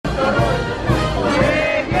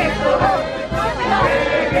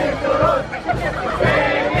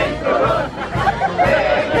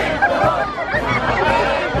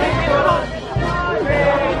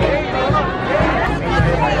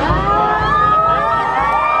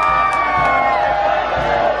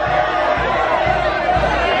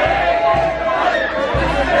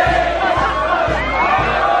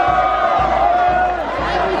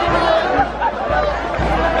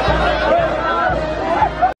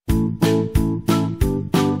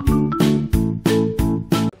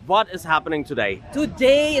what is happening today?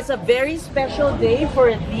 Today is a very special day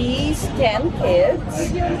for these 10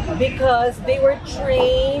 kids because they were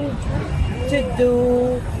trained to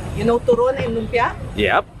do, you know, Turon and Lumpia.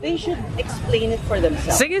 Yep. They should explain it for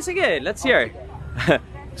themselves. Sige, sige. Let's hear.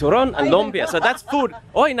 Turon and Lumpia. So that's food.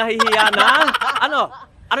 Oy, nahihiya na. Ano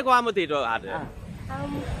gawa mo dito, ate?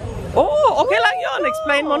 Oh, okay lang yun.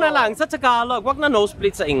 Explain mo na lang sa Tagalog. Wag na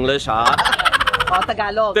nosebleed sa English, ha? Oh,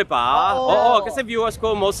 Tagalog. Diba? Oo, kasi viewers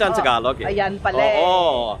ko most yan Tagalog. Eh. Ayan pala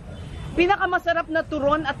Oo. Pinakamasarap na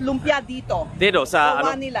turon at lumpia dito. Dito sa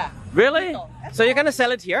Manila. Really? So you're gonna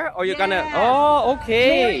sell it here or you're gonna? Oh,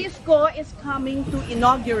 okay. Mayor Isko is coming to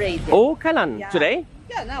inaugurate it. Oh, kailan? Yeah. Today?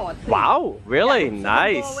 Yeah, now. Wow, really? Yeah, so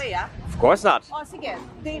Nice. don't go away, ah. Of course not. Oh, sige.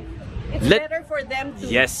 It's better for them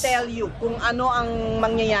to tell you kung ano ang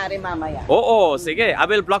mangyayari mamaya. Oo, sige. I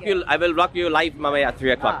will block you live mamaya at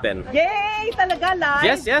 3 o'clock then. Yay! Talaga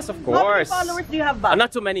live? Yes, of course. How many followers do you have, Bob?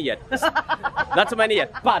 Not too many yet. Not too many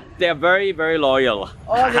yet. But they're very, very loyal.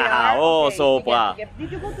 Oh, they are? Oh, Okay. sobra. Sige.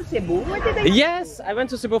 Did you go to Cebu? Where did they go? Yes, I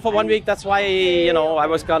went to Cebu for 1 week. That's why, you know,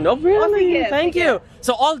 I was gone. Oh, really? sige, Thank sige. you.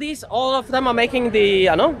 So all of them are making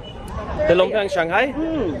the, the lumpia in Shanghai?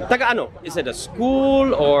 Taga ano? Is it a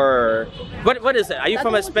school or what is it? Are you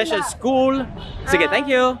from a special school? Sige, thank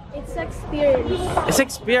you. It's experience. It's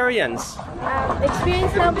experience.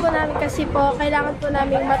 Experience lang po namin kasi po kailangan po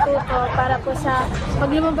namin matuto para po sa pag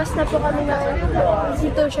lumabas na po kami ng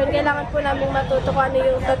institution, kailangan po namin matuto kung ano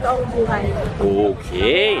yung totoong buhay.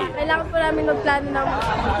 Okay. Kailangan po namin magplano ng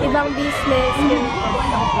ibang business.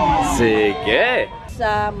 Sige.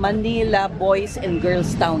 Sa Manila, Boys and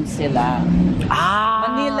Girls Town sila.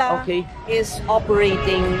 Manila okay. is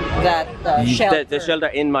operating that shelter. The shelter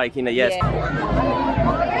in Marikina, yes. Yeah.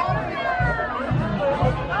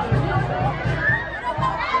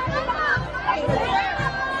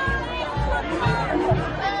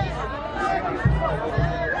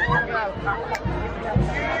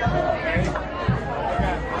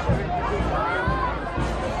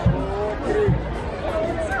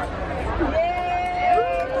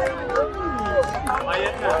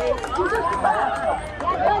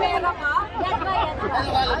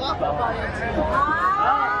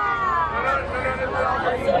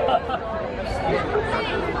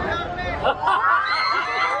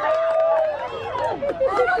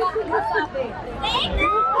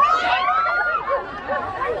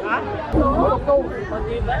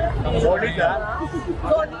 Solid, ha?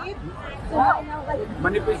 Solid?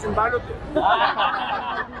 Manipis yung balot, eh.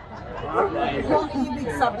 Ang ibig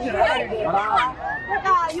sabihin.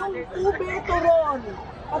 Teka, yung ube turon.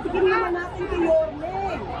 Patikin naman natin kay Yorme.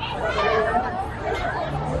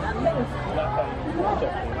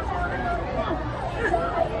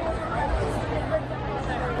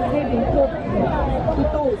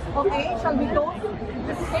 Okay, shall we go?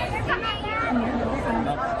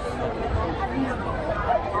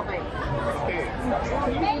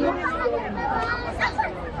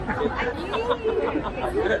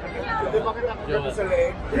 Hindi ba kita kaganda sa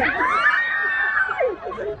leeg?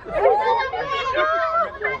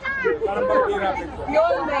 Parang pag-hirap ito.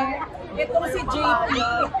 Yorme, ito si JP.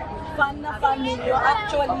 Fan na fan ninyo.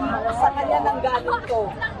 Actually, sa kanya nang galing to.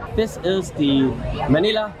 This is the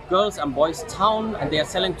Manila Girls and Boys Town, and they are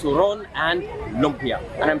selling Turon and Lumpia.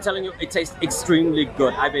 And I'm telling you, it tastes extremely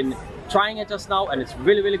good. I've been trying it just now, and it's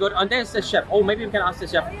really, really good. And there's the chef. Oh, maybe we can ask the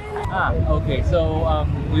chef. Okay. So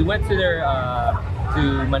we went to their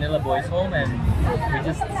to Manila Boys Home, and we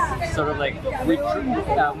just sort of like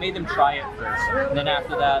made them try it first. And then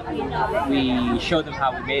after that, we showed them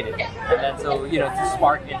how we made it. And then so to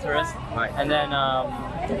spark interest. Right. And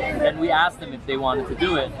then we asked them if they wanted to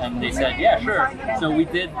do it, and they said, yeah, sure. So we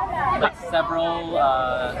did like several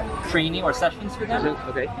training or sessions with them.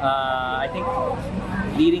 Okay. I think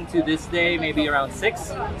leading to this day, maybe around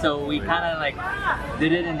 6. So we kind of like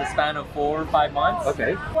did it in the span of 4 or 5 months.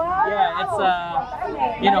 Okay. Yeah, it's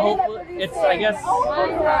hopefully it's I guess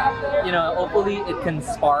hopefully it can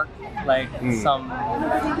spark like some.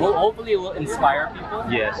 Well, hopefully it will inspire people.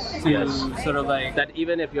 Yes. To sort of like that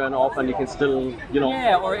even if you're an orphan, you can still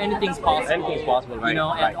Yeah, or anything's possible. Anything's possible, right?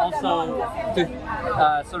 And also to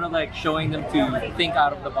sort of like showing them to think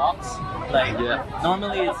out of the box. Like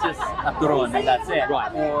normally it's just a turon and that's it,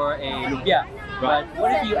 Right. or a lumpia. Right. But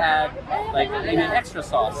what if you add like maybe an extra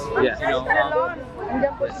sauce? Yes.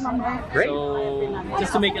 Great. So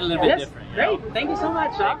just to make it a little bit different. Great. Thank you so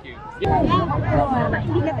much. Thank you.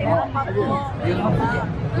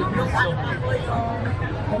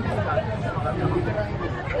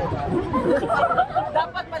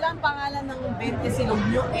 Dapat pala ang pangalan ng 20 silog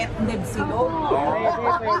nyo, etneb silog.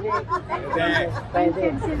 Pwede.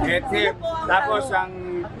 Etneb. Tapos ang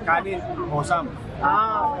kanin, osam. Si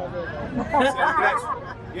Andres.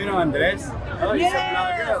 You know Andres? Oh, he's a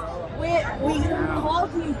vlogger. We called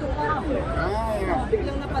him to come. Yeah.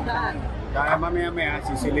 Biglang napadaan. Kaya mamaya-maya,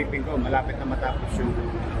 sisilipin ko, malapit na matapos yung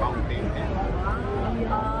fountain.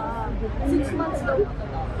 6 months daw.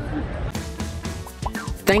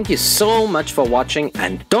 Thank you so much for watching,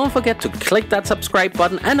 and don't forget to click that subscribe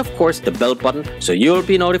button and of course the bell button so you'll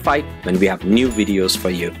be notified when we have new videos for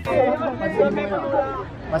you.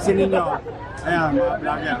 Pasinin nyo. Ayan, mga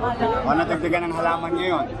vlogger. O, natagdagan ng halaman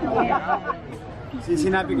ngayon.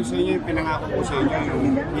 Sinabi ko sa inyo, yung pinangako ko sa inyo,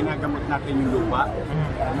 yung ginagamot natin yung lupa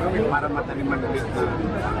para mataniman ulit na.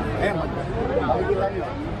 Ayan, makikita nyo.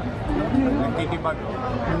 Nagtitibag.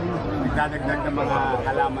 Nagdadagdag ng mga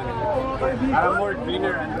halaman. Para more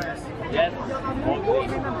greener and rest. Yes.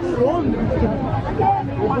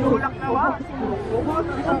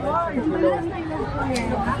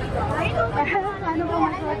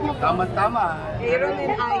 Tama-tama. Aaron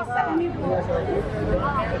and Aiza.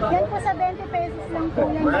 Yan po sa 20 pesos lang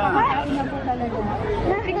po yan. Nakakain na po talaga.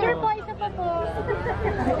 Picture po, isa pa po.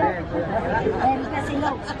 Ayan kasi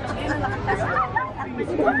no.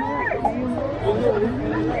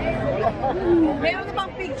 Meron na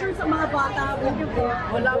bang picture sa mga bata?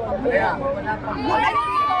 Wala pa po. Wala pa po.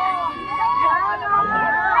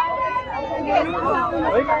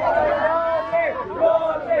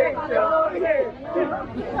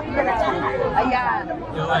 Ayan.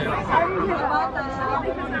 Mga bata.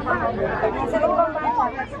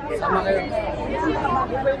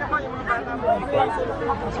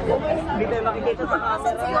 Hindi tayo makikita sa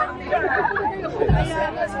kasan.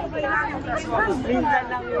 Minsan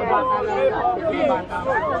lang yung bata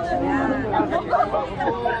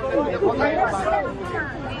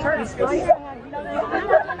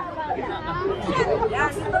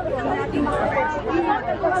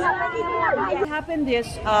What happened is,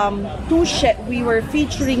 we were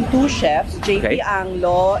featuring two chefs, JP Okay.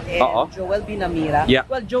 Anglo and Uh-oh. Joel Binamira. Yeah.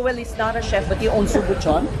 Well, Joel is not a chef, but he owns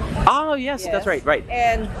Subuchon. Oh yes, that's right, right.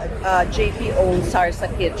 And JP owns Sarsa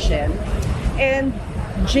Kitchen. And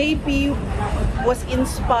JP was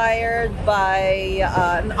inspired by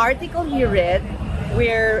an article he read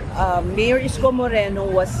where Mayor Isko Moreno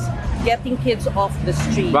was getting kids off the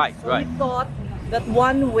street. Right, So right. he thought that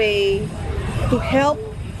one way to help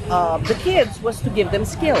the kids was to give them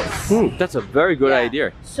skills. That's a very good Yeah.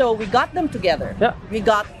 idea. So we got them together. Yeah. We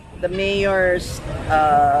got the mayor's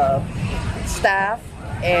staff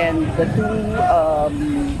and the two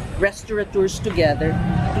restaurateurs together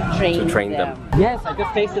to train them. Yes, I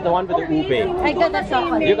just tasted the one with the ube. I got the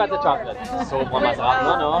chocolate. You got the chocolate. So masarap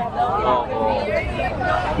mo, no? Oh.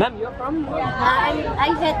 Ma'am, you're from?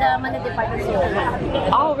 I had the Manila Department Store.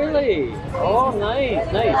 Oh, really? Oh, nice,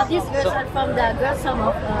 nice. These girls are from the girls' home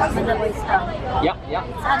of Manila Boys Town. Yeah, yeah.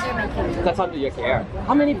 It's under my care. That's under your care.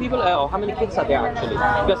 How many people, or how many kids are there actually?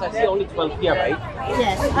 Because I see only 12 here, right?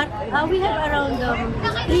 Yes. We have around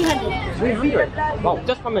 300. 300. Wow,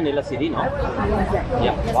 just from Manila City, no?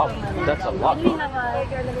 Yeah, wow, that's a lot. And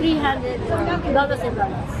we have $300 dollars and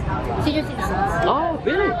dollars. Senior citizens. Oh,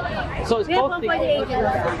 really? So it's We have both one the... for the aged.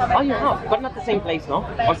 Oh, you have, but not the same place, no?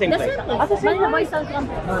 Or same The place? same place. Ah, the same Manila place. Boys Town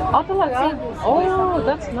Campus. Oh, talaga? Same place. Oh,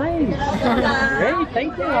 that's nice. Great,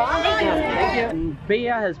 thank you. Thank you. And Bea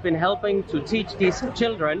has been helping to teach these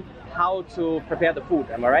children how to prepare the food,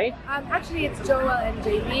 am I right? Actually, it's Joel and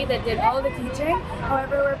JB that did all the teaching.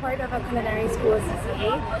 However, we're part of a culinary school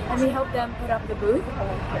CCA, and we help them put up the booth.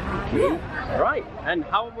 Right. And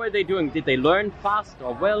how were they doing? Did they learn fast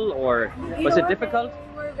or well, or was it difficult?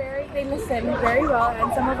 They listened very well,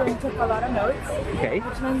 and some of them took a lot of notes. Okay.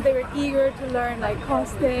 Which means they were eager to learn like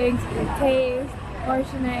costings, taste,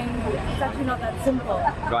 portioning. It's actually not that simple.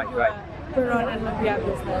 Right, to, right. Turon and Lumpia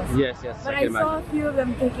business. Yes, yes, But I I can saw a imagine. few of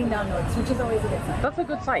them taking down notes, which is always a good sign. That's a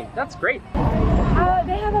good sign. That's great.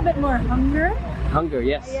 They have a bit more hunger. Hunger,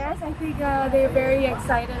 yes. Yes, I think they're very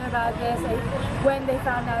excited about this. When they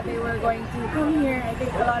found out they were going to come here, I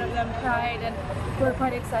think a lot of them cried and were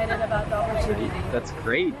quite excited about the opportunity. That's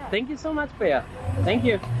great. Thank you so much, Bea. Thank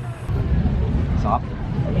you. Soft.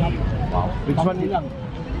 Wow. Which one?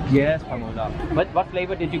 Yes, Pamula. What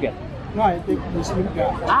flavor did you get? No, I think this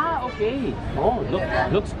Lumpia. Ah, okay. Oh,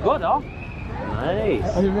 looks good, oh. Nice.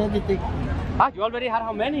 I already take. Ah, you already had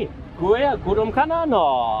how many? Kuya, gutom ka na,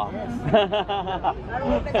 no?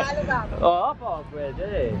 Oo po,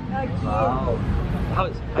 pwede. Wow.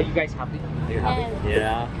 Are you guys happy? Are you happy?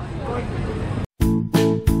 Yeah.